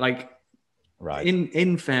 Like, right.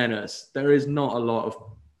 In fairness, there is not a lot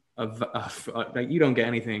of like you don't get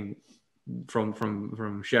anything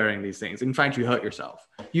from sharing these things. In fact, you hurt yourself.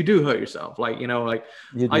 You do hurt yourself. Like, you know, like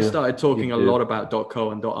I started talking a lot about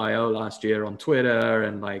 .co and .io last year on Twitter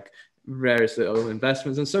and like various little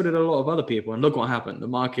investments, and so did a lot of other people. And look what happened. The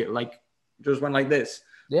market like just went like this.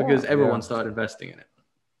 Yeah, because everyone started investing in it.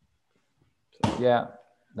 So. Yeah,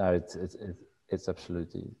 no, it's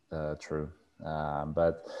absolutely true.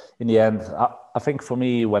 But in the end, I think for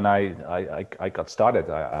me, when I got started,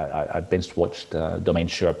 I binge watched Domain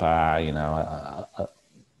Sherpa, you know,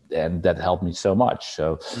 and that helped me so much.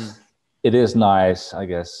 So it is nice, I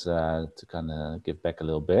guess, to kind of give back a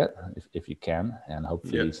little bit if you can, and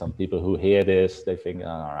hopefully some people who hear this, they think, oh,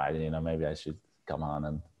 all right, you know, maybe I should come on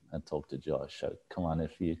and talk to Josh. So come on,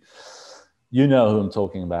 if you know who I'm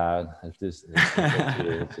talking about. If this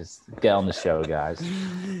just get on the show, guys.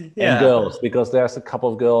 Yeah. And girls, because there's a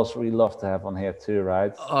couple of girls we love to have on here too,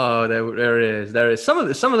 right? Oh, there is. Some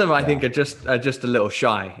of them I think are just a little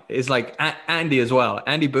shy. It's like Andy as well.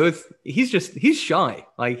 Andy Booth, he's shy.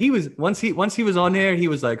 Like he was once he was on here, he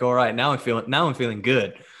was like, all right, now I'm feeling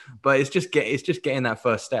good. But it's just getting that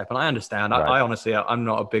first step. And I understand. Right. I honestly, I'm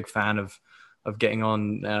not a big fan of getting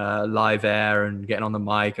on live air and getting on the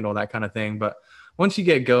mic and all that kind of thing. But once you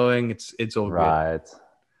get going, it's all right. Good.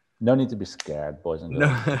 No need to be scared, boys and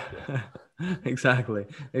girls. No. Exactly.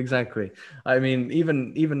 I mean,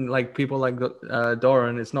 even like people like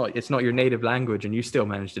Doran, it's not your native language, and you still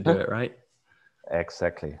managed to do it, right?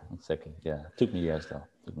 Exactly. Yeah, took me years though.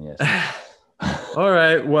 All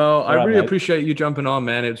right. Well, I really appreciate you jumping on,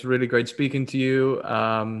 man. It's really great speaking to you.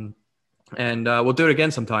 And we'll do it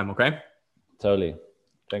again sometime. Okay. Totally.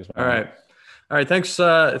 Thanks, man. All right. Thanks,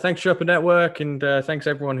 Sherpa Network, and thanks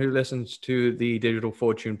everyone who listens to the Digital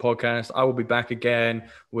Fortune podcast. I will be back again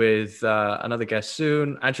with another guest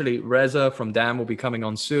soon. Actually, Reza from Dan will be coming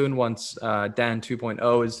on soon once Dan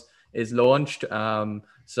 2.0 is launched.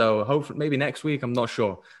 So hopefully maybe next week. I'm not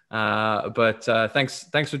sure. But thanks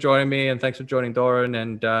for joining me, and thanks for joining Doran,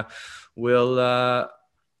 and we'll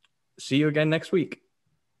see you again next week.